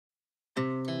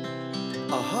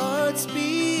Our hearts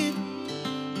beat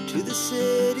to the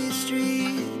city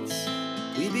streets.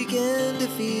 We began to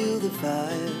feel the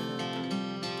fire.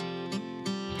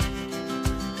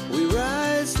 We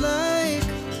rise like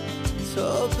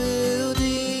tall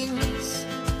buildings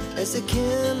as the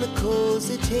chemicals,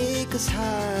 they take us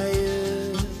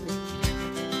higher.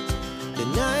 The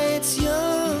night's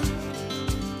young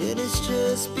and it's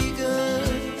just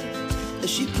begun as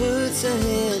she puts her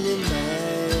hand in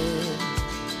mine.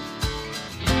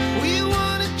 We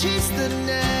wanna chase the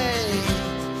night,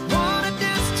 wanna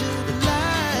dance to the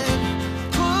light,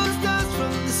 pull the stars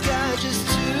from the sky, just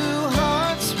two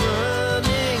hearts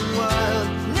running wild.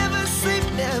 Never sleep,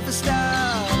 never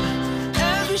stop,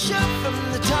 as we shout from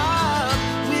the top.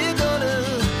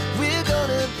 We're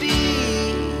gonna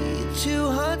be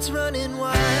two hearts running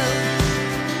wild.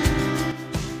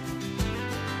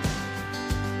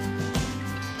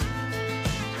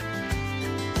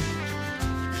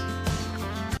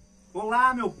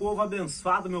 Olá, meu povo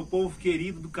abençoado, meu povo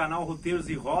querido do canal Roteiros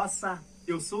e Roça.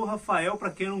 Eu sou o Rafael,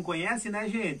 para quem não conhece, né,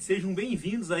 gente? Sejam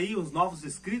bem-vindos aí, os novos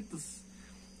inscritos.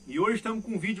 E hoje estamos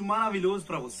com um vídeo maravilhoso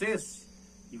para vocês.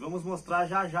 E vamos mostrar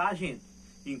já já, gente.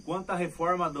 Enquanto a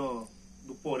reforma do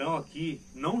porão aqui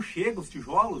não chega, os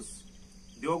tijolos,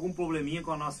 deu algum probleminha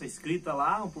com a nossa inscrita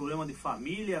lá, um problema de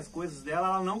família, as coisas dela,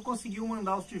 ela não conseguiu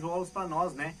mandar os tijolos para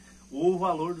nós, né? Ou o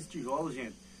valor dos tijolos,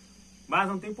 gente. Mas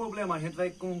não tem problema, a gente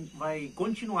vai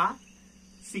continuar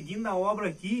seguindo a obra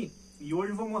aqui. E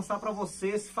hoje eu vou mostrar para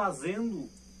vocês fazendo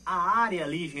a área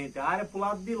ali, gente. A área pro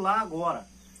lado de lá agora.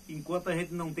 Enquanto a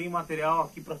gente não tem material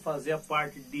aqui para fazer a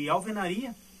parte de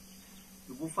alvenaria,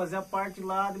 eu vou fazer a parte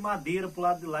lá de madeira pro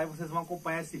lado de lá. E vocês vão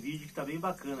acompanhar esse vídeo que tá bem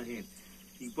bacana, gente.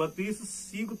 Enquanto isso,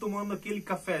 sigo tomando aquele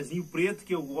cafezinho preto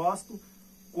que eu gosto,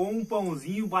 com um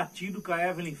pãozinho batido que a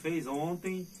Evelyn fez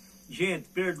ontem. Gente,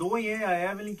 perdoem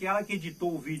a Evelyn, que ela que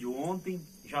editou o vídeo ontem.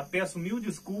 Já peço mil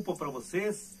desculpas para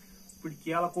vocês,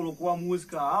 porque ela colocou a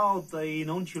música alta e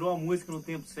não tirou a música no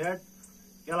tempo certo.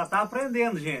 Ela tá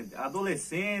aprendendo, gente.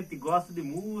 Adolescente, gosta de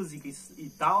música e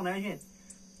tal, né, gente?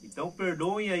 Então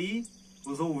perdoem aí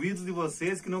os ouvidos de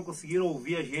vocês que não conseguiram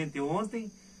ouvir a gente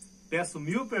ontem. Peço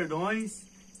mil perdões,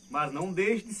 mas não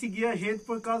deixe de seguir a gente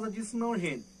por causa disso não,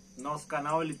 gente. Nosso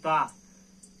canal, ele tá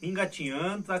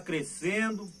engatinhando, tá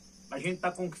crescendo. A gente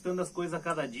está conquistando as coisas a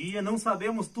cada dia. Não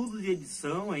sabemos tudo de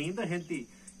edição ainda.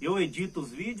 Eu edito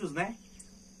os vídeos, né?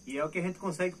 E é o que a gente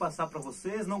consegue passar para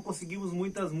vocês. Não conseguimos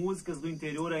muitas músicas do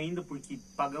interior ainda, porque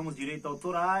pagamos direitos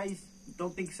autorais. Então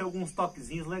tem que ser alguns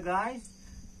toquezinhos legais.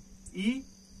 E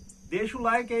deixa o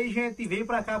like aí, gente. E vem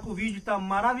para cá que o vídeo tá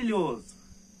maravilhoso.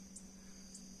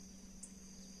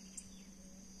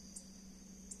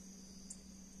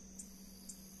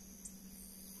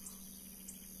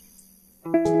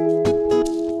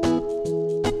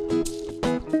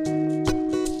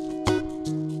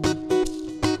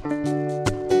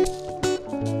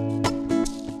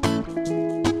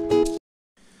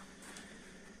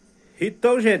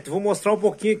 Então, gente, vou mostrar um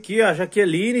pouquinho aqui. A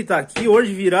Jaqueline tá aqui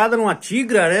hoje virada numa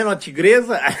tigra, né? Numa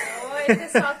tigresa. Oi,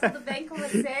 pessoal, tudo bem com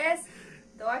vocês?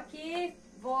 Tô aqui,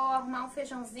 vou arrumar um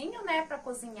feijãozinho, né, pra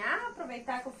cozinhar.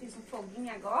 Aproveitar que eu fiz um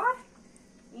foguinho agora.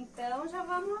 Então, já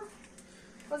vamos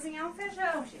cozinhar um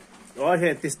feijão, gente. Ó,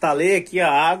 gente, instalei aqui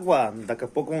a água. Daqui a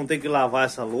pouco vamos ter que lavar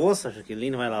essa louça. A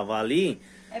Jaqueline vai lavar ali.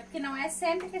 É porque não é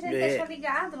sempre que a gente deixa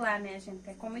ligado lá, né, gente?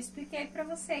 É como eu expliquei pra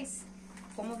vocês.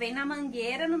 Como vem na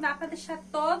mangueira, não dá pra deixar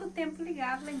todo o tempo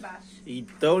ligado lá embaixo.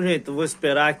 Então, gente, eu vou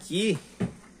esperar aqui.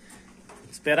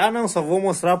 Esperar não, só vou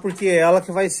mostrar porque é ela que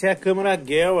vai ser a câmera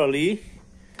girl ali.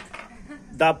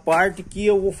 Da parte que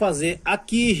eu vou fazer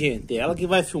aqui, gente. É ela que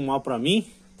vai filmar pra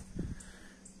mim.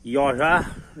 E ó,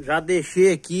 já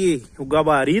deixei aqui o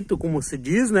gabarito, como se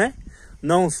diz, né?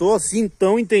 Não sou assim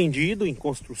tão entendido em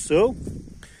construção.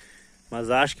 Mas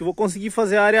acho que vou conseguir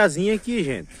fazer a areazinha aqui,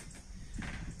 gente.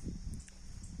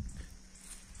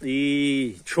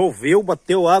 E choveu,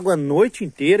 bateu água a noite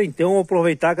inteira, então eu vou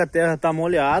aproveitar que a terra tá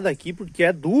molhada aqui, porque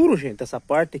é duro, gente, essa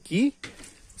parte aqui.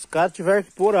 Os caras tiveram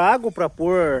que pôr água para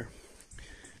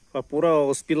pôr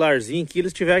os pilarzinhos aqui,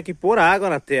 eles tiveram que pôr água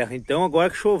na terra. Então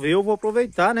agora que choveu eu vou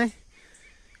aproveitar, né?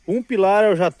 Um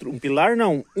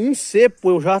cepo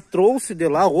eu já trouxe de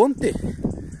lá ontem.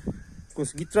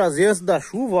 Consegui trazer antes da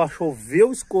chuva, ó,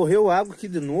 choveu, escorreu água aqui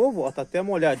de novo, ó, tá até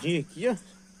molhadinho aqui, ó. Um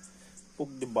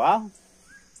pouco de barro.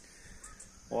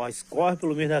 Ó, escorre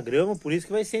pelo meio da grama, por isso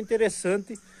que vai ser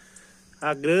interessante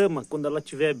a grama quando ela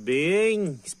estiver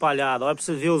bem espalhada. Olha pra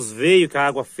você ver os veios que a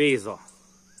água fez, ó.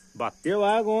 Bateu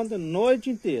água ontem a noite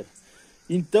inteira.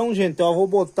 Então, gente, ó, vou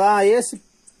botar esse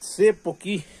cepo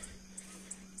aqui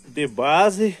de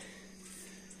base.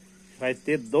 Vai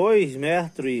ter 2,5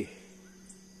 metros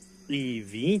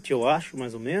 1h20, eu acho,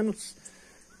 mais ou menos.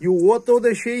 E o outro eu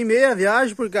deixei em meia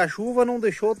viagem, porque a chuva não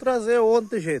deixou trazer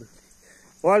ontem, gente.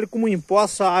 Olha como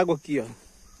empoça a água aqui, ó.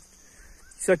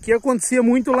 Isso aqui acontecia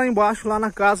muito lá embaixo, lá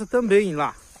na casa também,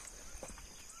 lá.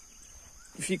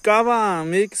 Ficava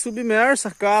meio que submersa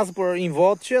a casa, em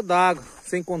volta cheia d'água.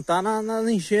 Sem contar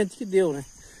na enchente que deu, né?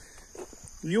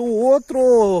 E o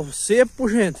outro cepo,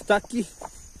 gente, tá aqui.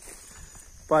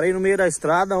 Parei no meio da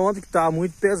estrada ontem, que tava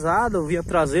muito pesado. Eu vinha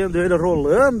trazendo ele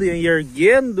rolando, e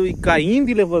erguendo, e caindo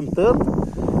e levantando.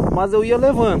 Mas eu ia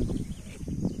levando.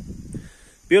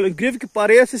 Pelo incrível que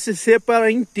pareça, esse cepo era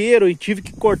inteiro e tive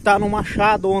que cortar no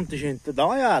machado ontem, gente. Dá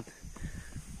uma olhada.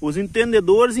 Os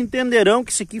entendedores entenderão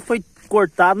que isso aqui foi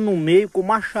cortado no meio com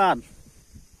machado.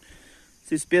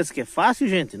 Vocês pensam que é fácil,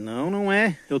 gente? Não, não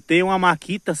é. Eu tenho uma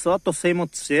maquita só, tô sem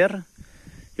motosserra.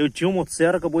 Eu tinha um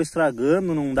motosserra, acabou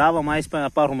estragando, não dava mais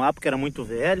para arrumar porque era muito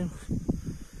velho.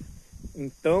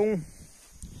 Então,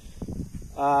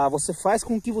 você faz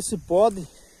com o que você pode.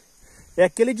 É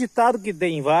aquele ditado que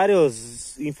tem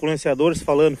vários influenciadores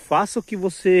falando: faça o que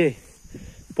você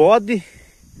pode,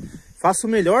 faça o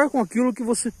melhor com aquilo que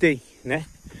você tem, né?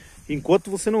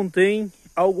 Enquanto você não tem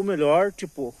algo melhor,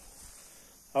 tipo,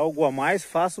 algo a mais,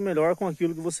 faça o melhor com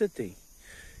aquilo que você tem.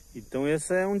 Então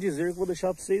esse é um dizer que eu vou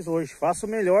deixar para vocês hoje. Faça o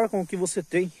melhor com o que você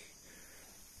tem.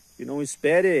 E não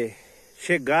espere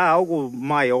chegar a algo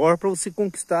maior para você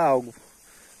conquistar algo.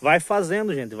 Vai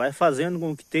fazendo, gente. Vai fazendo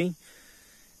com o que tem.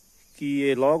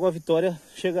 Que logo a vitória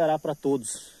chegará para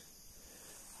todos.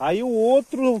 Aí o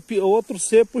outro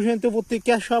cepo, gente, eu vou ter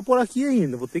que achar por aqui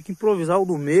ainda. Vou ter que improvisar o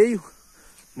do meio.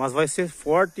 Mas vai ser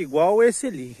forte igual esse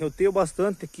ali. Eu tenho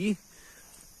bastante aqui,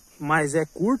 mas é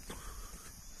curto.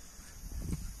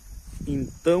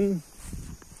 Então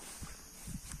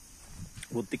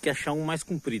vou ter que achar um mais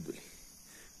comprido ali.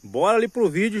 Bora ali pro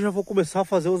vídeo, já vou começar a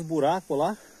fazer os buracos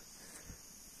lá.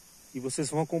 E vocês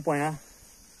vão acompanhar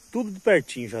tudo de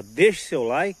pertinho. Já deixe seu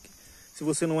like. Se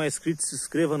você não é inscrito, se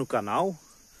inscreva no canal.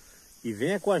 E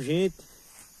venha com a gente.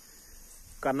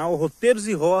 Canal Roteiros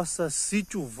e Roças,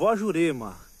 Sítio Vó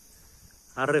Jurema.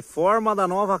 A reforma da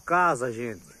nova casa,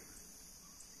 gente.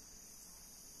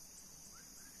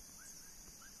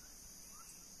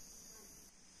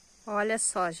 Olha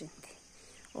só, gente.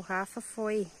 O Rafa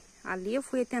foi ali, eu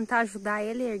fui tentar ajudar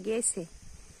ele a erguer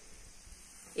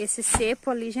esse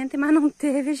cepo ali, gente, mas não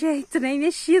teve jeito, nem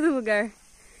mexi do lugar.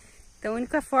 Então a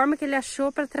única forma que ele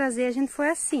achou para trazer a gente foi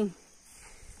assim.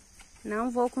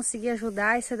 Não vou conseguir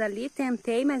ajudar esse dali,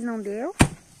 tentei, mas não deu.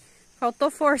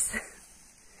 Faltou força.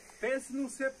 Pense num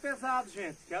cepo pesado,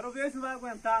 gente. Quero ver se vai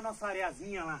aguentar a nossa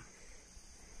areazinha lá.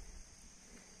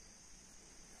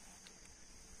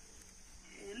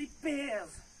 Ele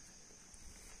pesa.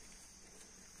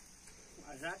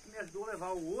 Mas já que me ajudou a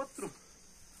levar o outro.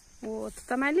 O outro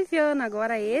tá mais liviano,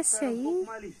 agora esse aí... um pouco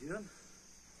mais liviano.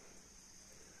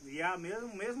 E é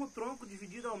o mesmo tronco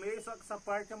dividido ao meio, só que essa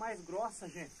parte é mais grossa,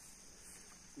 gente.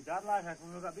 Cuidado lá, já que eu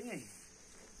vou jogar bem aí.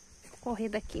 Vou correr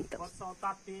daqui então. Pode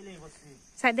soltar a telha aí, você.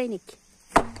 Sai daí, Nick.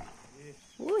 Isso.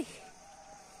 Ui.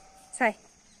 Sai.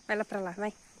 Vai lá pra lá,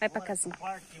 vai. Vai pra casinha.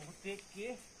 Parte, eu vou ter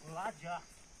que ladear.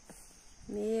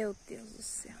 Meu Deus do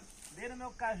céu. Dei no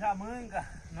meu cajamanga,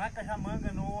 não é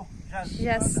cajamanga, no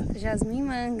Jasmim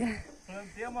manga.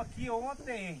 Plantemos aqui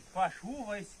ontem com a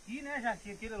chuva, esse aqui, né? Já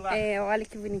tinha aquele lá. É, olha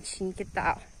que bonitinho, que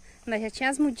tal. Nós já tinha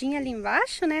as mudinhas ali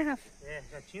embaixo, né, Rafa? É,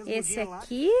 já tinha as esse mudinhas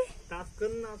aqui lá. Tá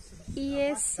ficando e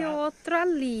esse outro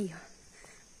ali,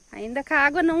 ó. Ainda que a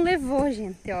água não levou,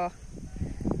 gente, ó.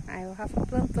 Aí o Rafa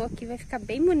plantou aqui, vai ficar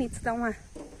bem bonito. Dá uma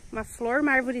flor,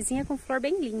 uma arvorezinha com flor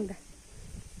bem linda.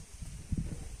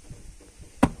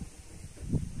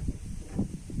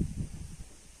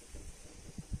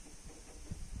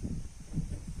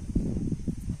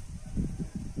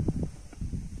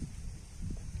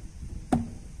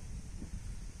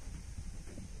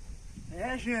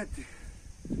 É, gente.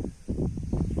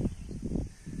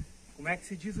 Como é que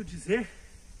se diz o dizer?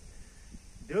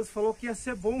 Deus falou que ia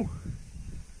ser bom,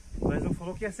 mas não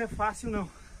falou que ia ser fácil, não.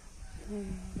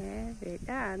 É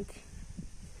verdade.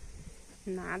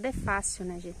 Nada é fácil,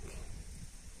 né, gente?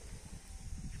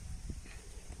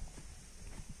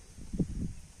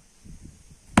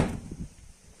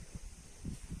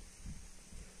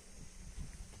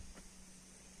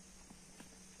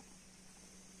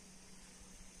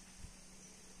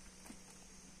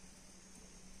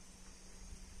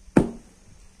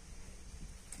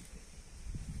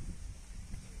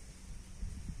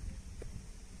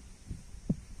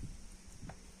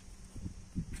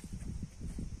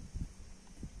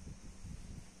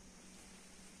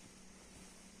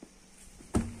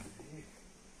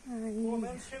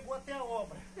 menos chegou até a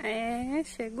obra. É,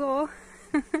 chegou.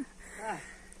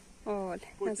 Olha,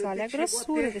 mas olha a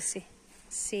grossura desse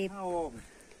cepo. A obra.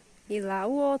 E lá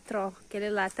o outro, ó. Aquele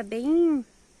lá tá bem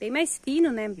mais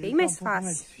fino, né? Bem mais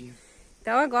fácil.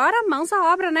 Então agora, mãos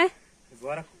à obra, né?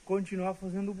 Agora continuar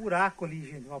fazendo o buraco ali,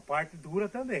 gente. Uma parte dura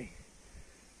também.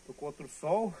 Tô contra o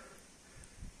sol.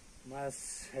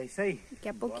 Mas é isso aí. Daqui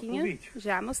a pouquinho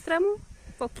já mostramos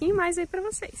um pouquinho mais aí pra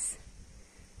vocês.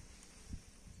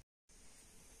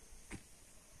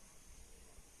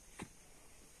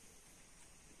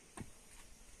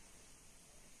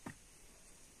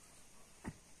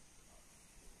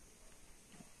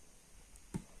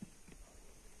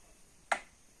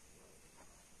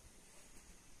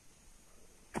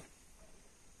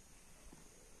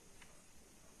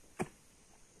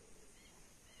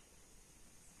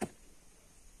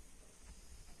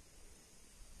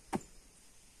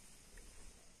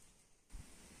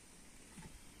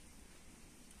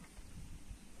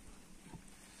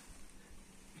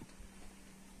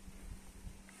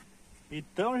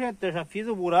 Então, gente, eu já fiz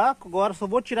o buraco. Agora só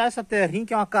vou tirar essa terrinha,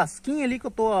 que é uma casquinha ali que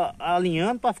eu tô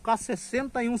alinhando para ficar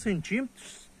 61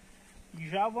 centímetros. E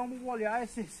já vamos molhar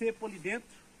esse cepo ali dentro.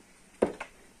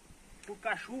 Porque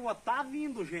a chuva tá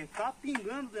vindo, gente. Tá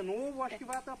pingando de novo. Acho que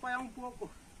vai atrapalhar um pouco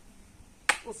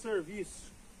o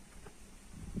serviço.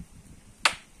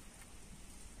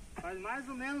 Faz mais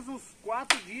ou menos uns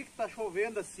 4 dias que tá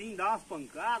chovendo assim. Dá umas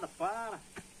pancadas, para.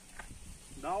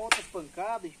 Dá outras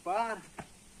pancadas e para.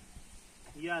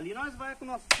 E ali nós vai com o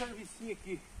nosso servicinho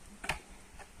aqui.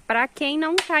 Para quem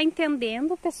não tá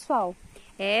entendendo, pessoal,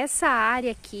 essa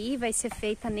área aqui vai ser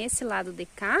feita nesse lado de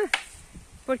cá,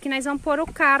 porque nós vamos pôr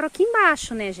o carro aqui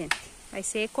embaixo, né, gente? Vai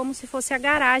ser como se fosse a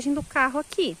garagem do carro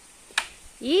aqui.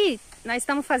 E nós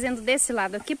estamos fazendo desse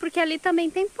lado aqui, porque ali também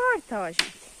tem porta, ó,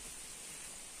 gente.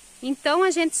 Então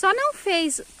a gente só não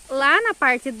fez lá na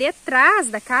parte de trás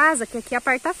da casa, que aqui é a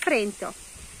parte da frente, ó.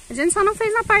 A gente só não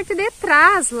fez na parte de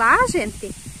trás lá, gente,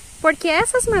 porque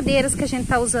essas madeiras que a gente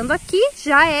tá usando aqui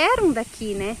já eram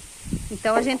daqui, né?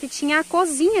 Então a gente tinha a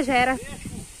cozinha, já era...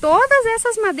 Todas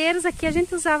essas madeiras aqui a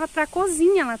gente usava pra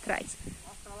cozinha lá atrás.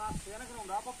 Nossa, lá a cena que não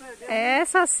dá pra perder.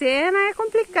 Essa cena é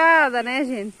complicada, né,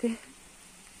 gente?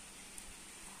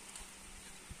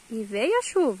 E veio a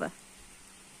chuva.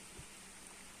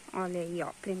 Olha aí,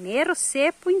 ó. Primeiro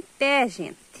cepo em pé,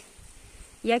 gente.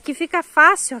 E aqui fica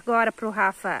fácil agora pro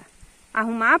Rafa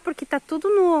arrumar, porque tá tudo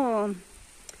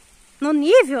no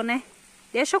nível, né?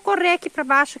 Deixa eu correr aqui pra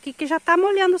baixo aqui, que já tá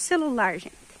molhando o celular,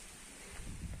 gente.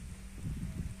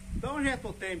 Então, gente,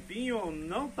 o tempinho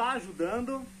não tá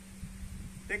ajudando.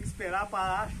 Tem que esperar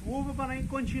parar a chuva para nós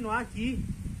continuar aqui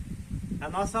a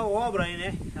nossa obra aí,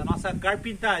 né? A nossa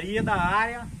carpintaria da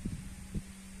área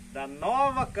da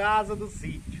nova casa do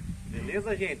sítio.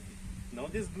 Beleza, gente? Não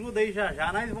desgruda aí,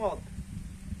 já nós volta.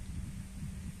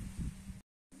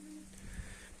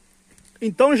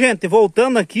 Então, gente,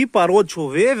 voltando aqui, parou de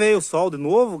chover, veio o sol de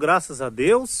novo, graças a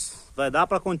Deus. Vai dar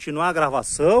para continuar a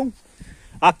gravação.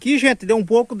 Aqui, gente, deu um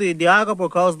pouco de água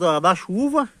por causa da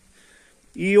chuva.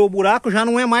 E o buraco já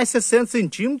não é mais 60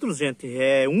 centímetros, gente.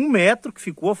 É 1 metro que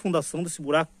ficou a fundação desse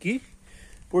buraco aqui.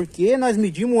 Porque nós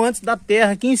medimos antes da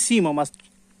terra aqui em cima, mas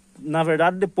na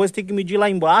verdade depois tem que medir lá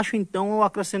embaixo. Então eu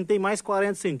acrescentei mais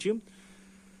 40 centímetros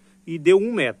e deu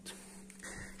 1 metro.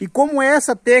 E como é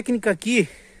essa técnica aqui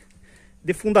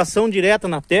de fundação direta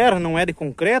na terra, não é de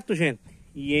concreto, gente,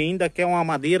 e ainda que é uma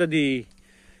madeira de,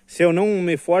 se eu não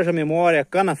me foge a memória,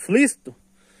 canaflisto,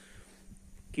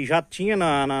 que já tinha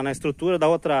na estrutura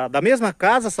da mesma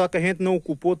casa, só que a gente não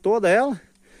ocupou toda ela.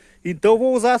 Então eu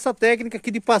vou usar essa técnica aqui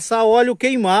de passar óleo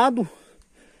queimado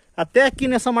até aqui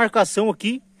nessa marcação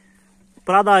aqui,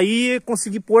 para daí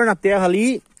conseguir pôr na terra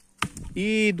ali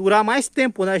e durar mais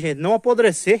tempo, né, gente, não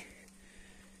apodrecer.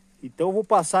 Então eu vou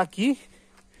passar aqui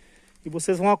e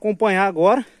vocês vão acompanhar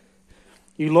agora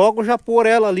e logo já pôr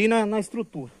ela ali na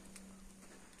estrutura.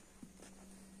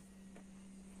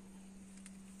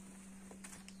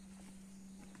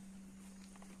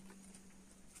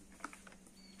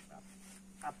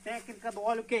 A técnica do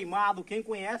óleo queimado, quem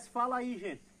conhece, fala aí,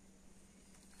 gente.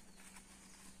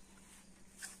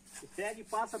 Você pega e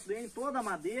passa bem toda a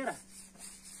madeira,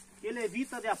 ele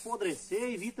evita de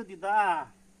apodrecer, evita de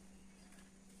dar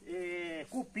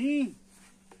cupim,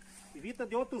 evita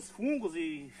de outros fungos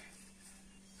e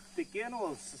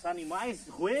pequenos animais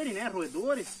roerem, né,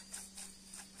 roedores.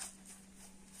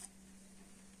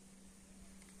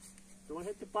 Então a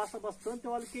gente passa bastante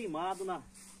óleo queimado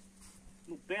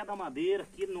no pé da madeira,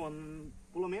 aqui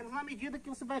pelo menos na medida que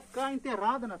você vai ficar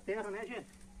enterrada na terra, né, gente?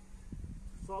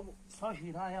 Só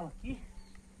girar ela aqui,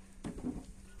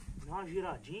 Dá uma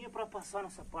giradinha para passar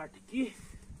nessa parte aqui.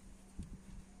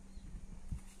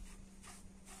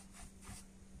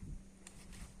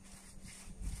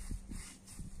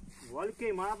 O óleo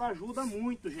queimado ajuda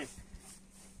muito, gente.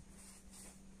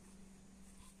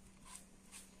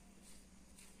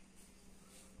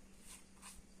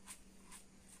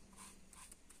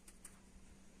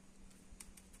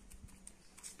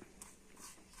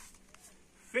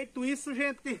 Feito isso,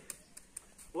 gente,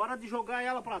 hora de jogar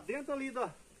ela para dentro ali da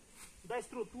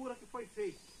estrutura que foi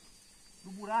feita,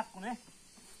 do buraco, né?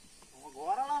 Então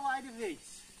agora ela vai de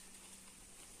vez.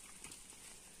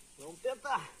 Vamos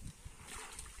tentar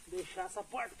deixar essa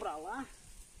parte para lá.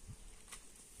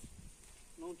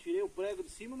 Não tirei o prego de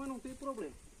cima, mas não tem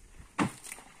problema.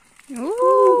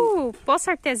 Poço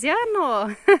artesiano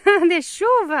de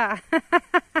chuva.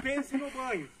 Pense no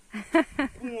banho,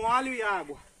 com óleo e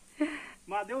água.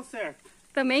 Mas deu certo.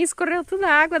 Também escorreu toda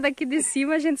a água daqui de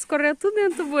cima, a gente escorreu tudo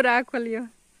dentro do buraco ali, ó.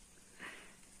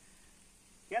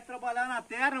 Quer trabalhar na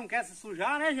terra, não quer se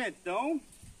sujar, né, gente? Então,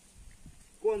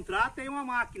 contrata aí uma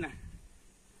máquina.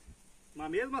 Mas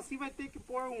mesmo assim vai ter que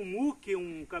pôr um muque,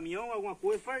 um caminhão, alguma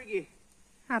coisa para erguer.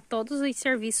 Ah, todos os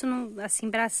serviços, assim,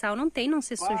 braçal, não tem não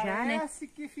se sujar, né? Parece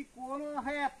que ficou no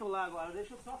reto lá agora.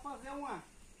 Deixa eu só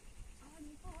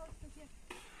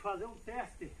fazer um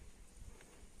teste.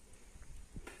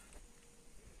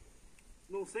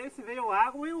 Não sei se veio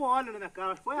água e o óleo na minha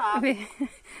cara, acho que foi água.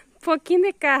 Um pouquinho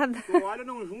de cada. O óleo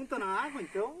não junta na água,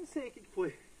 então não sei o que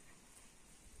foi.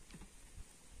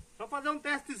 Só fazer um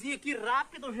testezinho aqui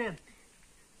rápido, gente.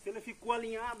 Se ele ficou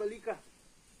alinhado ali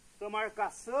com a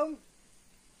marcação.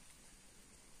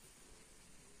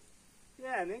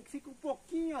 Nem que fique um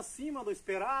pouquinho acima do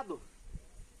esperado.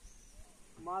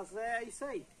 Mas é isso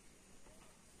aí.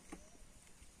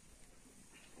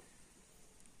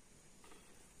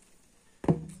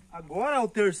 Agora o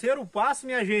terceiro passo,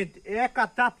 minha gente, é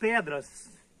catar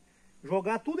pedras.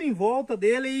 Jogar tudo em volta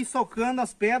dele e ir socando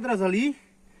as pedras ali,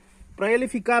 para ele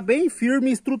ficar bem firme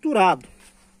e estruturado.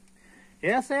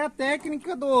 Essa é a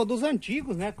técnica dos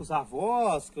antigos, né? Que os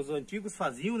avós, que os antigos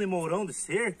faziam de mourão de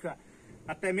cerca.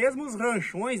 Até mesmo os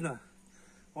ranchões, né?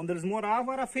 Onde eles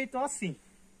moravam era feito assim.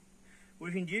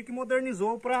 Hoje em dia que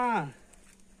modernizou para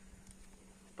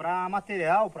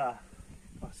material, para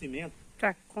cimento.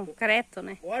 Pra concreto,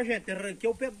 né? Ó, gente, arranquei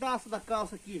o pedaço da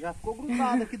calça aqui, já ficou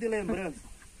grudado aqui de lembrança.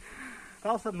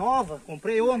 Calça nova,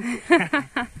 comprei ontem.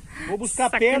 Vou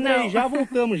buscar pedra e já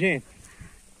voltamos, gente.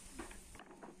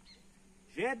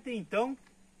 Gente, então,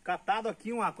 catado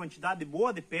aqui uma quantidade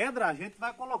boa de pedra, a gente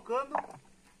vai colocando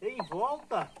em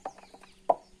volta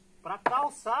para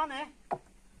calçar, né?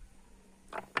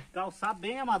 Calçar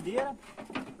bem a madeira.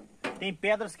 Tem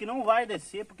pedras que não vai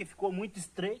descer porque ficou muito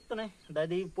estreito, né? Daí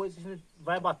depois a gente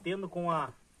vai batendo com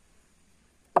a...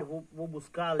 Eu vou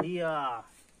buscar ali a...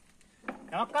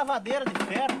 É uma cavadeira de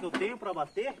ferro que eu tenho para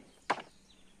bater.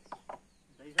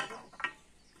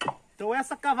 Então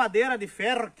essa cavadeira de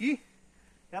ferro aqui,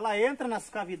 ela entra nas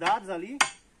cavidades ali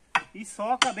e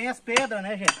soca bem as pedras,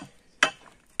 né, gente?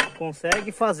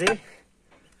 Consegue fazer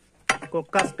com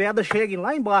que as pedras cheguem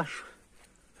lá embaixo.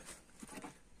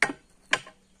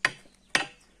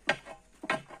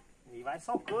 E vai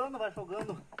socando, vai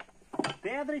jogando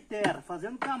pedra e terra,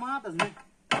 fazendo camadas, né?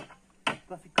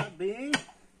 Pra ficar bem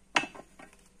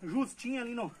justinho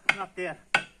ali na terra.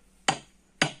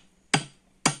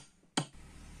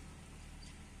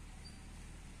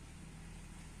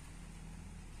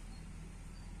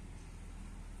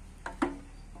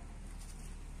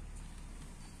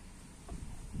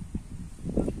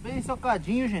 Bem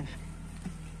socadinho, gente.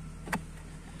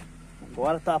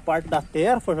 Agora tá a parte da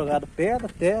terra, foi jogado pedra,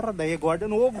 terra, daí agora de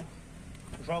novo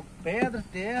jogo pedra,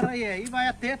 terra e aí vai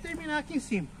até terminar aqui em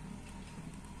cima.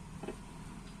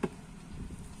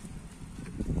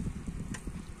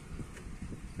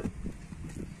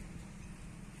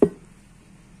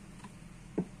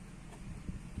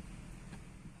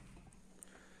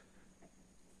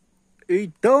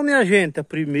 Então, minha gente, a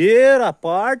primeira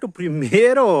parte, o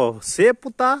primeiro cepo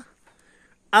tá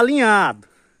alinhado.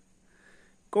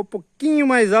 Ficou um pouquinho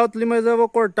mais alto ali, mas eu vou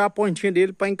cortar a pontinha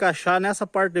dele para encaixar nessa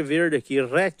parte verde aqui,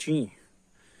 retinho,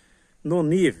 no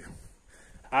nível.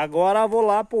 Agora eu vou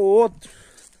lá pro outro.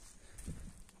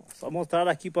 Só mostrar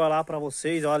daqui para lá para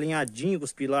vocês, ó, alinhadinho com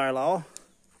os pilares lá, ó.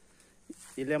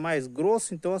 Ele é mais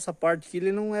grosso, então essa parte aqui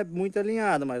ele não é muito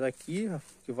alinhada, mas aqui, ó,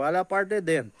 que vale a parte de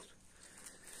dentro.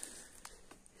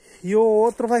 E o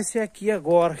outro vai ser aqui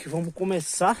agora, que vamos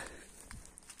começar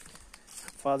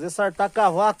a fazer sartar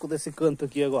cavaco desse canto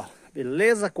aqui agora.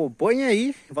 Beleza? Acompanha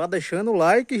aí, vá deixando o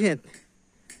like, gente.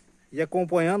 E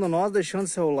acompanhando nós, deixando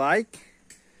seu like.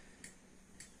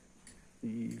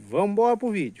 E vamos embora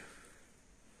pro vídeo.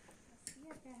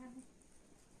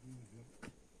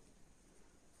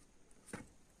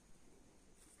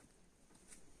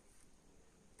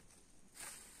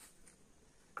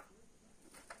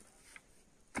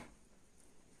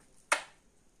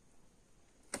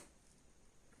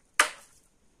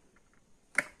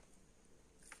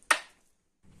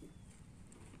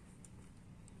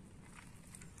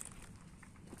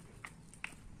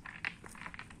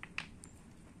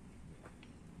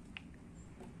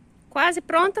 Quase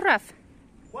pronto, Rafa?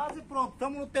 Quase pronto,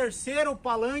 estamos no terceiro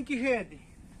palanque, gente.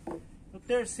 No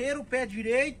terceiro pé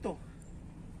direito.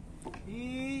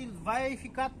 E vai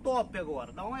ficar top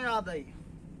agora. Dá uma olhada aí.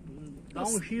 Dá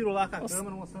um giro lá com a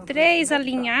câmera mostrando. 3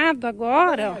 alinhados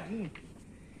agora, ó.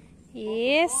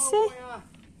 Esse,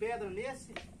 pedra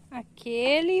nesse,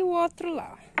 aquele e o outro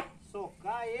lá.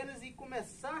 socar eles e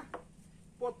começar a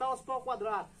botar os pau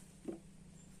quadrados.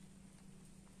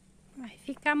 Vai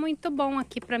ficar muito bom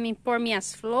aqui pra mim pôr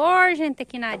minhas flores, gente,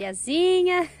 aqui na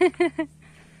areazinha.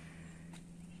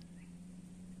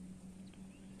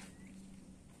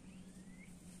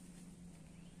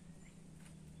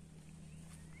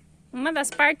 Uma das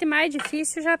partes mais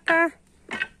difíceis já tá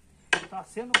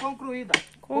sendo concluída.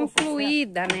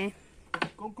 concluída, né?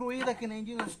 Concluída, que nem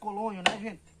diz os colônios, né,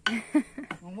 gente?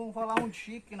 Não vamos falar muito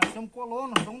chique, nós somos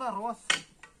colonos, nós somos da roça.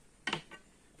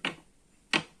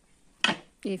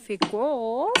 E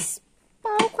ficou os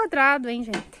pau quadrado, hein,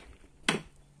 gente?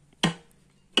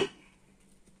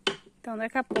 Então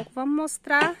daqui a pouco vamos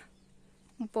mostrar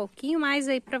um pouquinho mais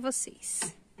aí pra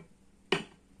vocês.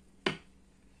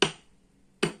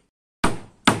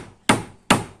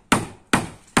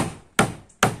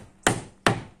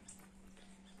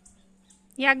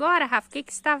 E agora, Rafa, o que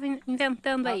que você estava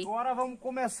inventando aí? Agora vamos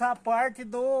começar a parte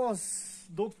do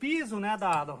piso, né,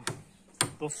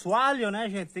 do soalho, né,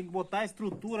 gente? Tem que botar a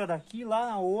estrutura daqui lá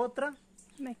na outra.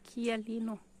 Aqui ali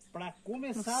no... Pra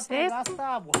começar a seco. pegar as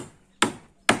tábuas.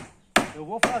 Eu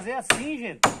vou fazer assim,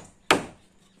 gente.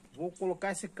 Vou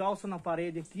colocar esse calço na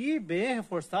parede aqui, bem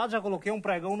reforçado. Já coloquei um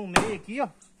pregão no meio aqui, ó.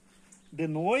 De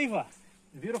noiva.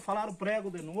 Viram falar o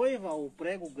prego de noiva, o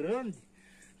prego grande?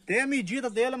 Tem a medida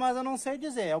dele, mas eu não sei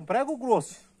dizer. É um prego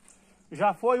grosso.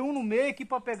 Já foi um no meio aqui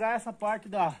pra pegar essa parte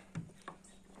da...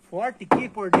 forte aqui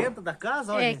por dentro da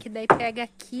casa, olha. É, que daí pega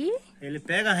aqui. Ele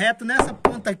pega reto nessa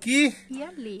ponta aqui. E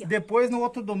ali, ó. Depois no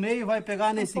outro do meio vai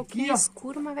pegar nesse Um aqui, pouquinho ó.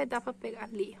 escuro, mas vai dar pra pegar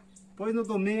ali, ó. Depois no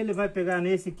do meio ele vai pegar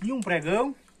nesse aqui, um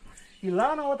pregão. E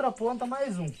lá na outra ponta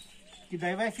mais um. Que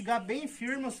daí vai ficar bem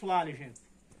firme o soalho, gente.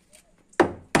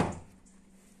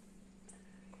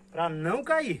 Pra não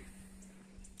cair.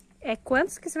 É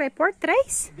quantos que você vai pôr?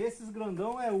 3? Desses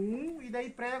grandão é um. E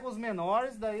daí prega os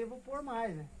menores, daí eu vou pôr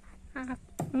mais, né? Ah,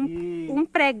 E... um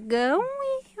pregão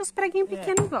e os preguinhos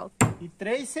pequenos em volta. E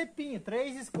 3 cepinhos,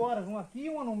 3 escoras. Um aqui,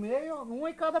 uma no meio,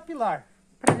 uma em cada pilar.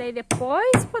 Pra daí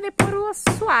depois poder pôr o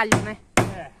assoalho, né?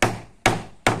 É.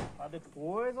 Pra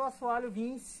depois o assoalho vir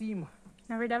em cima.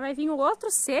 Na verdade vai vir o outro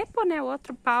cepo, né? O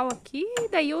outro pau aqui e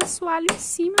daí o assoalho em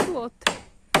cima do outro.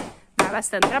 Dá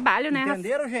bastante trabalho, né, Rafa?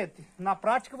 Entenderam, gente? Na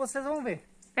prática vocês vão ver.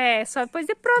 É, só depois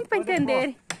de pronto pra Depois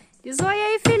entenderem. Diz oi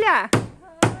aí, filha.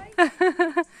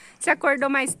 Você acordou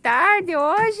mais tarde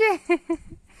hoje?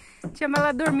 Chama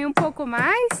ela dormir um pouco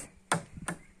mais.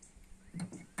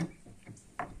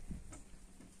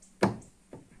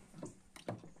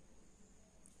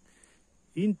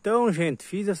 Então, gente,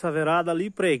 fiz essa virada ali,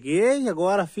 preguei.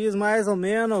 Agora fiz mais ou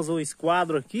menos o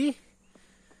esquadro aqui.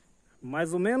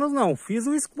 Mais ou menos não, fiz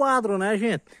o esquadro, né,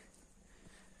 gente?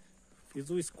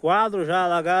 Fiz o esquadro já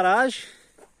na garagem.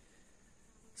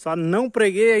 Só não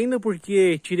preguei ainda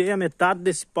porque tirei a metade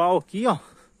desse pau aqui, ó.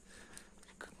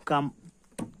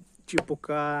 Tipo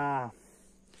com a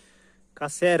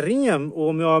serrinha.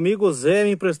 O meu amigo Zé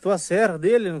me emprestou a serra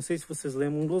dele. Não sei se vocês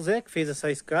lembram do Zé que fez essa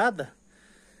escada.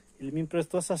 Ele me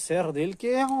emprestou essa serra dele, que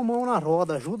é uma mão na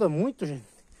roda. Ajuda muito,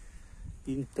 gente.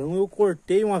 Então eu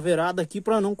cortei uma virada aqui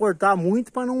para não cortar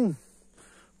muito, para não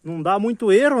dar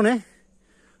muito erro, né?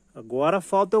 Agora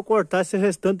falta eu cortar esse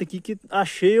restante aqui que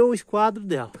achei o esquadro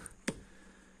dela.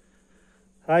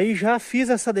 Aí já fiz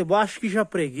essa de baixo que já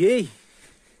preguei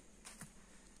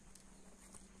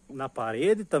na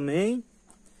parede também.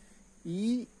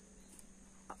 E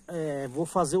vou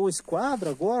fazer o esquadro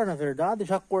agora, na verdade.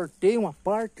 Já cortei uma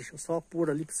parte, deixa eu só pôr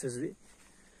ali para vocês verem.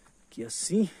 Aqui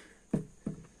assim.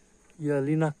 E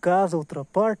ali na casa outra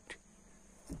parte.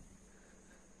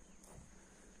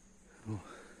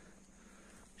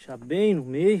 Deixar bem no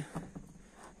meio.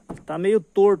 Tá meio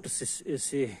torto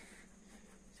esse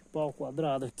pau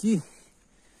quadrado aqui.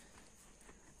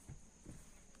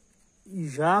 E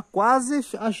já quase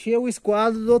achei o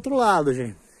esquadro do outro lado,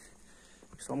 gente.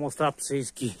 Só mostrar para vocês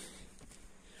aqui.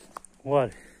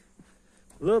 Olha,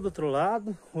 lá do outro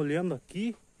lado, olhando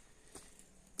aqui,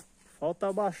 falta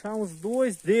abaixar uns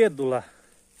 2 dedos lá.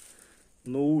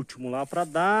 No último lá, para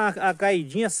dar a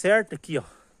caidinha certa aqui, ó.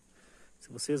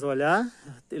 Se vocês olhar,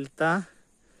 ele tá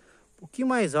um pouquinho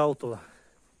mais alto lá.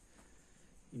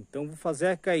 Então vou fazer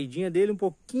a caidinha dele um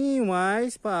pouquinho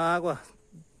mais para a água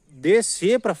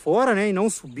descer para fora, né? E não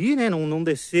subir, né? Não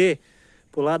descer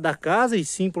pro lado da casa e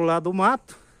sim pro lado do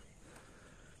mato.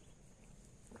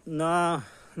 Na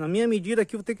minha medida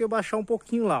aqui, eu vou ter que baixar um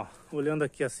pouquinho lá, ó. Olhando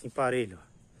aqui assim, parelho,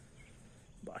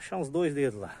 ó. Baixar uns 2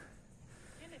 dedos lá.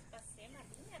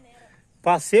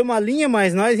 Passei uma linha,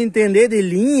 mas nós entender de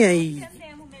linha e...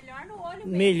 Entendemos, melhor no olho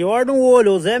mesmo. Melhor no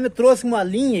olho. O Zé me trouxe uma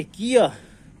linha aqui, ó.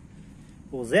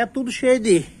 O Zé é tudo cheio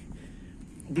de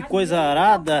coisa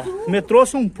arada. Me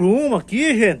trouxe um plumo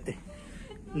aqui, gente.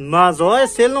 Mas olha,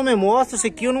 se ele não me mostra isso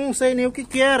aqui, eu não sei nem o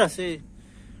que era.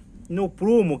 No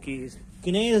plumo, que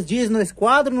nem eles dizem no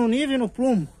esquadro, no nível e no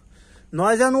plumo.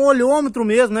 Nós é no olhômetro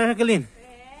mesmo, né, Jaqueline?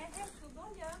 É tudo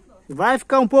olhando. Vai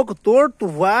ficar um pouco torto,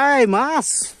 vai,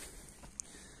 mas...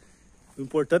 O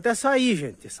importante é sair,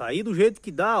 gente. Sair do jeito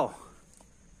que dá, ó.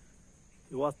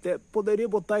 Eu até poderia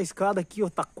botar a escada aqui, ó.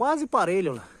 Tá quase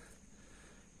parelho lá.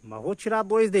 Mas vou tirar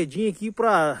 2 dedinhos aqui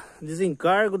para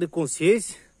desencargo de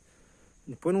consciência.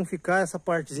 Depois não ficar essa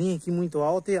partezinha aqui muito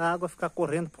alta e a água ficar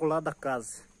correndo pro lado da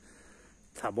casa.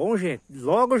 Tá bom, gente?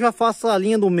 Logo eu já faço a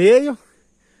linha do meio.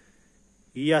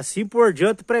 E assim por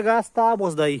diante pregar as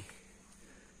tábuas daí.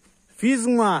 Fiz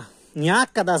uma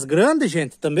nhaca das grandes,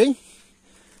 gente, também.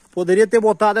 Poderia ter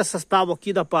botado essas tábuas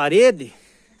aqui da parede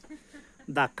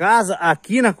da casa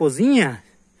aqui na cozinha.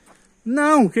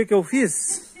 Não, o que eu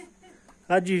fiz?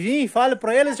 Adivinhe, fale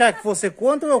para eles, já que você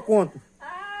conta ou eu conto?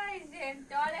 Ai,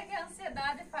 gente, olha que a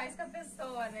ansiedade faz com a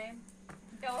pessoa, né?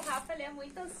 Então o Rafa, ele é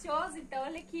muito ansioso, então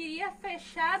ele queria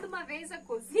fechar de uma vez a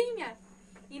cozinha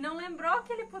e não lembrou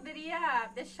que ele poderia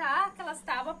deixar aquelas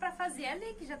tábuas para fazer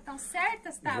ali, que já estão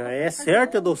certas tábuas. Já é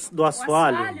certa do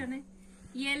assoalho, né?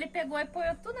 E ele pegou e pôs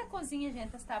tudo na cozinha,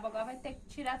 gente, as tábuas. Agora vai ter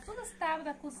que tirar todas as tábuas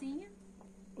da cozinha.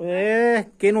 É,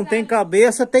 quem não tem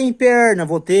cabeça tem perna.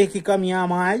 Vou ter que caminhar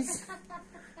mais.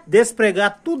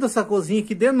 Despregar toda essa cozinha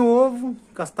aqui de novo.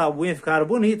 Que as tabuinhas ficaram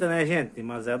bonitas, né, gente?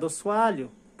 Mas é do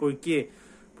assoalho. Por quê?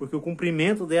 Porque o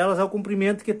comprimento delas é o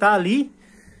comprimento que tá ali.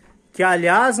 Que,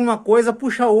 aliás, uma coisa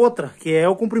puxa a outra. Que é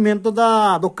o comprimento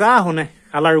do carro, né?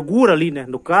 A largura ali, né?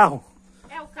 Do carro.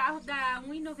 O carro dá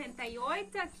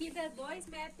 1,98, aqui dá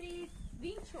 2,28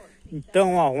 m.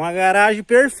 Então, ó, uma garagem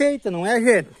perfeita, não é,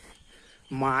 gente?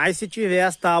 Mas se tiver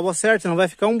as tábuas certas, não vai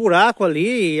ficar um buraco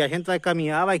ali e a gente vai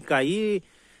caminhar, vai cair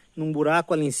num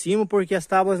buraco ali em cima porque as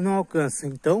tábuas não alcançam.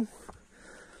 Então,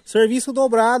 serviço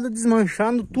dobrado,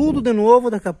 desmanchando tudo de novo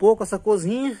daqui a pouco, essa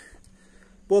cozinha.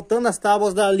 Botando as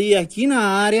tábuas dali aqui na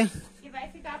área. Que vai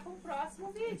ficar para um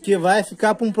próximo vídeo. Que vai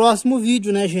ficar para um próximo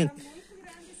vídeo, né, gente?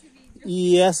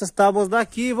 E essas tábuas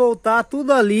daqui, voltar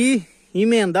tudo ali,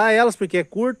 emendar elas porque é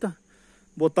curta,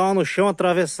 botar uma no chão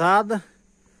atravessada,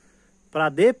 para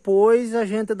depois a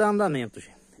gente dar andamento,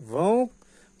 gente. Vão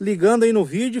ligando aí no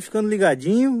vídeo, ficando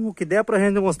ligadinho, o que der pra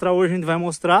gente mostrar hoje a gente vai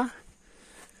mostrar.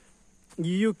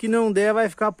 E o que não der vai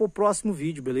ficar pro próximo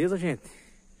vídeo, beleza, gente?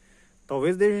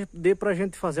 Talvez dê pra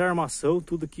gente fazer a armação,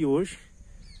 tudo aqui hoje.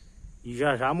 E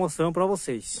já mostramos pra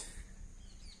vocês.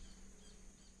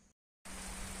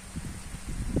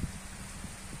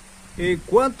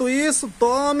 Enquanto isso,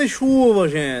 tome chuva,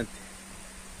 gente.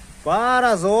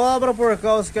 Para as obras, por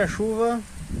causa que a chuva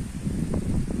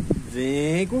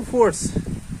vem com força.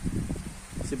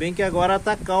 Se bem que agora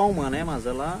tá calma, né? Mas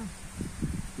ela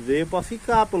veio para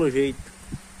ficar, pelo jeito.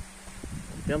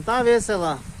 Vou tentar ver se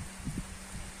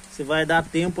vai dar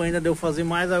tempo ainda de eu fazer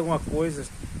mais alguma coisa.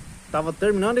 Tava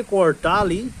terminando de cortar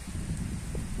ali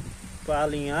para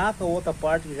alinhar com a outra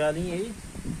parte que já alinhei.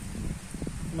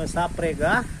 Começar a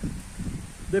pregar.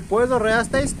 Depois o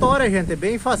resto é história, gente. É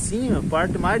bem facinho. A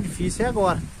parte mais difícil é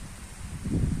agora.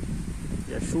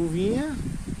 E a chuvinha.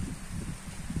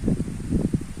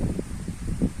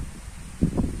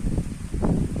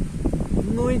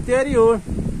 No interior.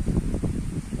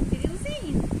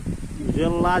 Friozinho.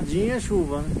 Geladinha a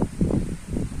chuva, né?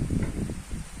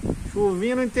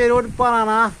 Chuvinha no interior do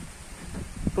Paraná.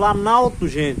 Planalto,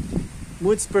 gente.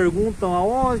 Muitos perguntam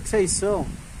aonde que vocês são.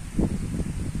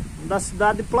 Da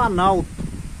cidade de Planalto.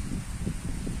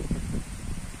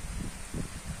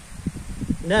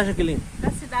 Né, Jaqueline?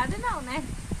 Da cidade não, né?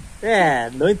 É,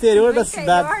 no interior da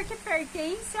cidade. O interior que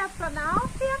pertence a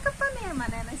Planalto e a Capanema,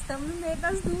 né? Nós estamos no meio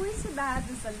das duas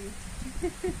cidades ali.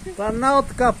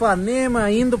 Planalto Capanema,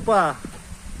 indo para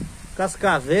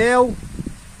Cascavel.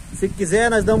 Se quiser,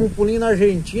 nós damos um pulinho na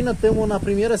Argentina. Estamos na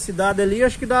primeira cidade ali,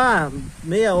 acho que dá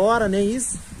meia hora, nem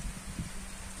isso.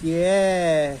 Que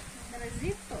é...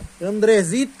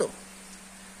 Andresito.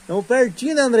 Estamos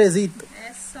pertinho de Andresito.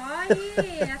 É só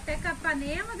ir até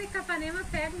Capanema, de Capanema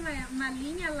pega uma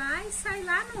linha lá e sai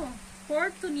lá no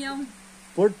Porto União.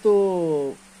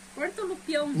 Porto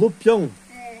Lupião. Lupião.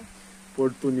 É.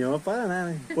 Porto União é Paraná,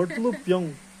 né? Porto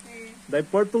Lupião. É. Daí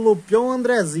Porto Lupião,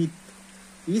 Andresito.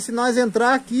 E se nós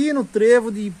entrar aqui no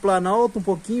trevo de Planalto, um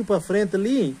pouquinho para frente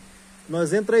ali,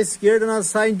 nós entra à esquerda, nós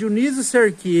saímos de Dionísio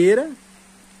Cerqueira.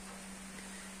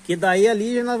 Que daí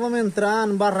ali nós vamos entrar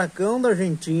no barracão da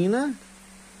Argentina.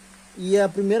 E a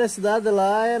primeira cidade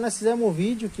lá é, nós fizemos um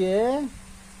vídeo que é...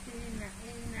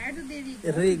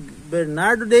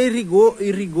 Bernardo de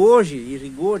Irigoyen.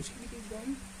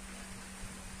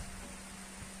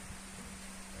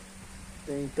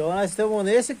 Então nós estamos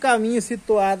nesse caminho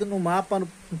situado no mapa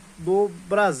do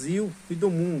Brasil e do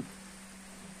mundo.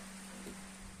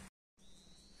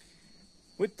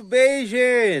 Muito bem,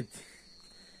 gente.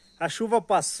 A chuva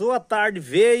passou, a tarde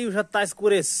veio, já está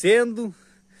escurecendo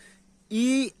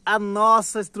e a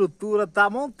nossa estrutura está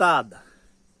montada.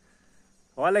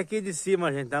 Olha aqui de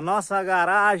cima, gente, a nossa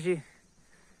garagem,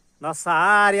 nossa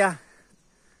área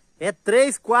é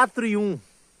 3, 4 e 1,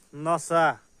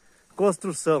 nossa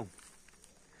construção.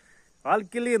 Olha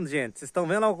que lindo, gente, vocês estão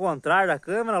vendo ao contrário da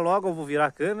câmera, logo eu vou virar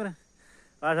a câmera.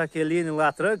 Olha a Jaqueline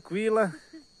lá tranquila.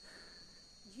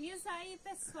 Diz aí,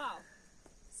 pessoal.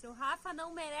 Se o Rafa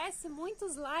não merece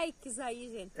muitos likes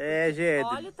aí, gente. É, gente.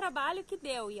 Olha o trabalho que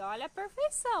deu e olha a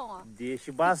perfeição, ó.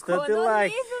 Deixe bastante ficou no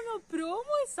like. nível, no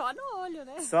prumo e só no olho,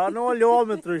 né? Só no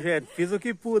olhômetro, gente. Fiz o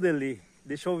que pude ali.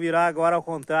 Deixa eu virar agora ao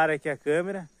contrário aqui a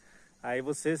câmera. Aí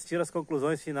vocês tiram as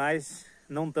conclusões finais,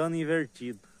 não estando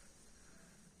invertido.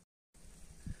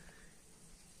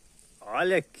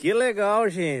 Olha que legal,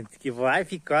 gente. Que vai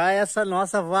ficar essa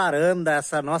nossa varanda,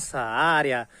 essa nossa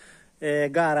área,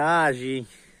 garagem.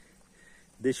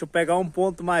 Deixa eu pegar um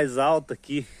ponto mais alto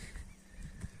aqui.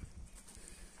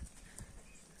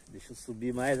 Deixa eu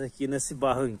subir mais aqui nesse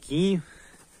barranquinho.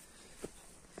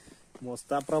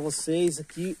 Mostrar para vocês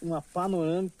aqui uma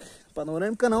panorâmica.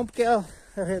 Panorâmica não, porque é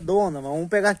redonda, mas vamos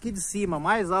pegar aqui de cima,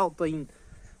 mais alto ainda.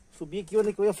 Subir aqui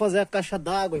onde eu ia fazer a caixa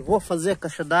d'água. E vou fazer a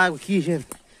caixa d'água aqui, gente.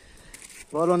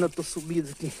 Olha onde eu tô subindo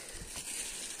aqui.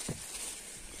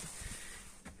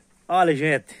 Olha,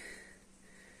 gente.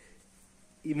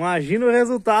 Imagina o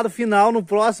resultado final no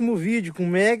próximo vídeo.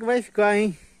 Como é que vai ficar,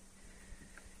 hein?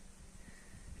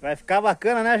 Vai ficar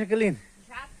bacana, né, Jaqueline?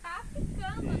 Já tá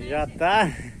ficando, né, já gente? Tá.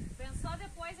 Pensou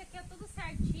depois aqui é tudo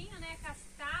certinho, né?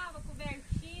 Cascava,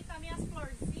 cobertinho, com as minhas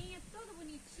florzinhas, tudo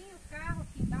bonitinho. O carro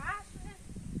aqui embaixo, né?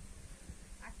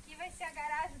 Aqui vai ser a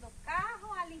garagem do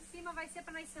carro. Ali em cima vai ser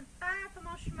pra nós sentar,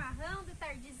 tomar um chimarrão de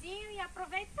tardezinho e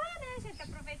aproveitar, né, gente?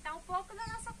 Aproveitar um pouco da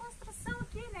nossa construção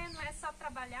aqui, né? Não é só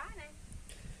trabalhar, né?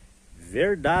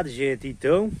 Verdade, gente.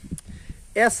 Então,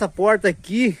 essa porta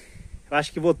aqui, eu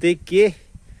acho que vou ter que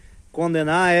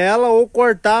condenar ela ou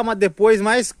cortar, mas depois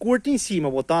mais curta em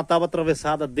cima. Botar uma tábua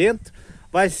atravessada dentro.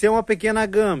 Vai ser uma pequena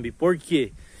gambe. Por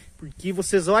quê? Porque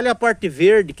vocês olham a parte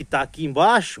verde que tá aqui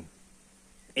embaixo.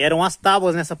 Eram as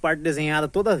tábuas nessa parte desenhada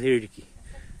toda verde aqui.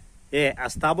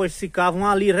 As tábuas ficavam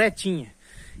ali retinha.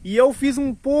 E eu fiz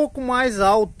um pouco mais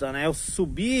alta, né? Eu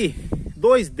subi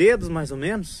 2 dedos mais ou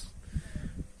menos.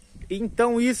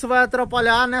 Então isso vai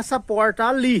atrapalhar nessa porta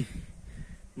ali.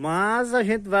 Mas a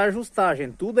gente vai ajustar,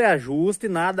 gente. Tudo é ajuste,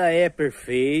 nada é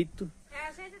perfeito.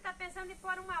 A gente tá pensando em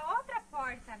pôr uma outra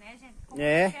porta, né, gente? Como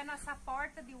a nossa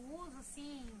porta de uso,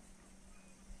 assim,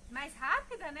 mais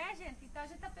rápida, né, gente? Então a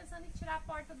gente tá pensando em tirar a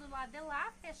porta do lado de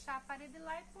lá, fechar a parede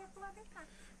lá e pôr pro lado de cá.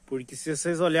 Porque se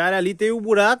vocês olharem ali, tem o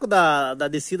buraco da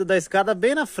descida da escada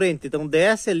bem na frente. Então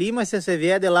desce ali, mas se você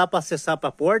vier de lá para acessar para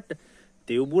a porta,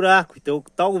 tem o buraco. Então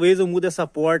talvez eu mude essa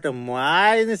porta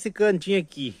mais nesse cantinho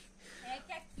aqui. É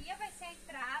que aqui vai ser a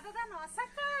entrada da nossa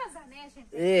casa, né,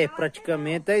 gente?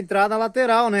 Praticamente é a entrada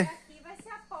lateral, né? E aqui vai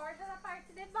ser a porta da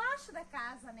parte de baixo da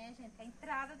casa, né, gente? A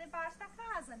entrada de baixo da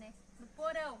casa, né? No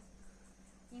porão.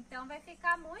 Então vai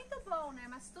ficar muito bom, né?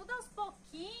 Mas tudo aos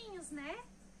pouquinhos, né?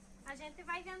 A gente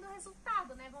vai vendo o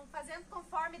resultado, né? Vamos fazendo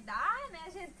conforme dá,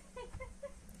 né, gente?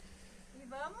 E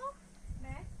vamos,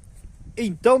 né?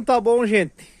 Então tá bom,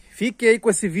 gente. Fiquem aí com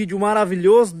esse vídeo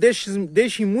maravilhoso.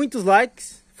 Deixem muitos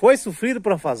likes. Foi sofrido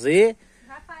para fazer.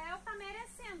 Rafael tá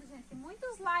merecendo, gente.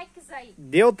 Muitos likes aí.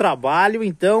 Deu trabalho,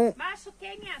 então...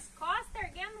 Machuquei minhas costas,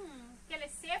 erguendo aquele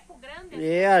cepo grande.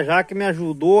 A Jaque me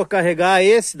ajudou a carregar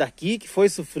esse daqui, que foi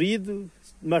sofrido.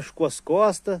 Machucou as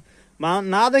costas. Mas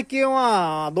nada que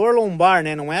uma dor lombar,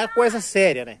 né? Não é coisa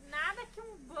séria, né? Nada que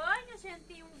um banho,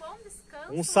 gente, e um bom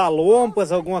descanso. Um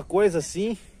salompas, alguma coisa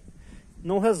assim,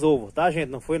 não resolvo, tá, gente?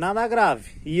 Não foi nada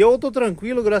grave. E eu tô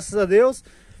tranquilo, graças a Deus.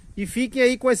 E fiquem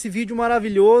aí com esse vídeo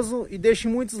maravilhoso e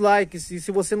deixem muitos likes. E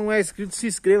se você não é inscrito, se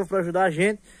inscreva para ajudar a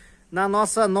gente na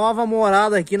nossa nova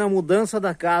morada aqui, na mudança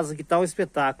da casa, que tá um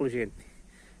espetáculo, gente.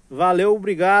 Valeu,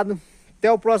 obrigado.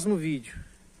 Até o próximo vídeo.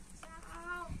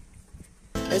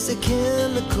 As the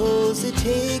chemicals, they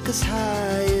take us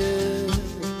higher.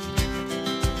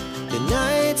 The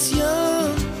night's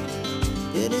young,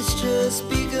 it has just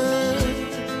begun.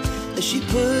 As she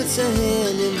puts her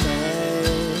hand in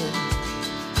mine,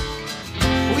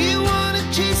 we wanna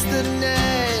chase the night.